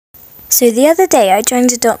So the other day I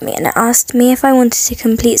joined Adopt Me and it asked me if I wanted to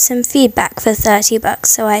complete some feedback for $30,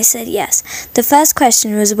 so I said yes. The first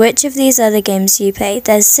question was, which of these other games do you play?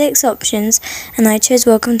 There's 6 options and I chose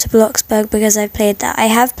Welcome to Bloxburg because I've played that. I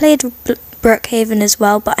have played Brookhaven as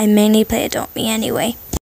well, but I mainly play Adopt Me anyway.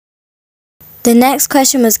 The next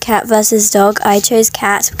question was cat versus dog. I chose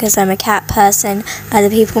cat because I'm a cat person. Other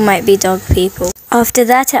people might be dog people. After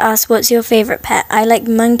that it asked, what's your favourite pet? I like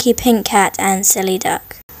Monkey, Pink Cat and Silly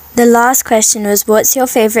Duck. The last question was, what's your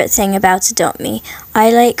favourite thing about Adopt Me?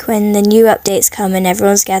 I like when the new updates come and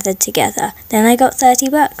everyone's gathered together. Then I got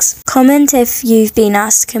 $30. Comment if you've been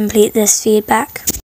asked to complete this feedback.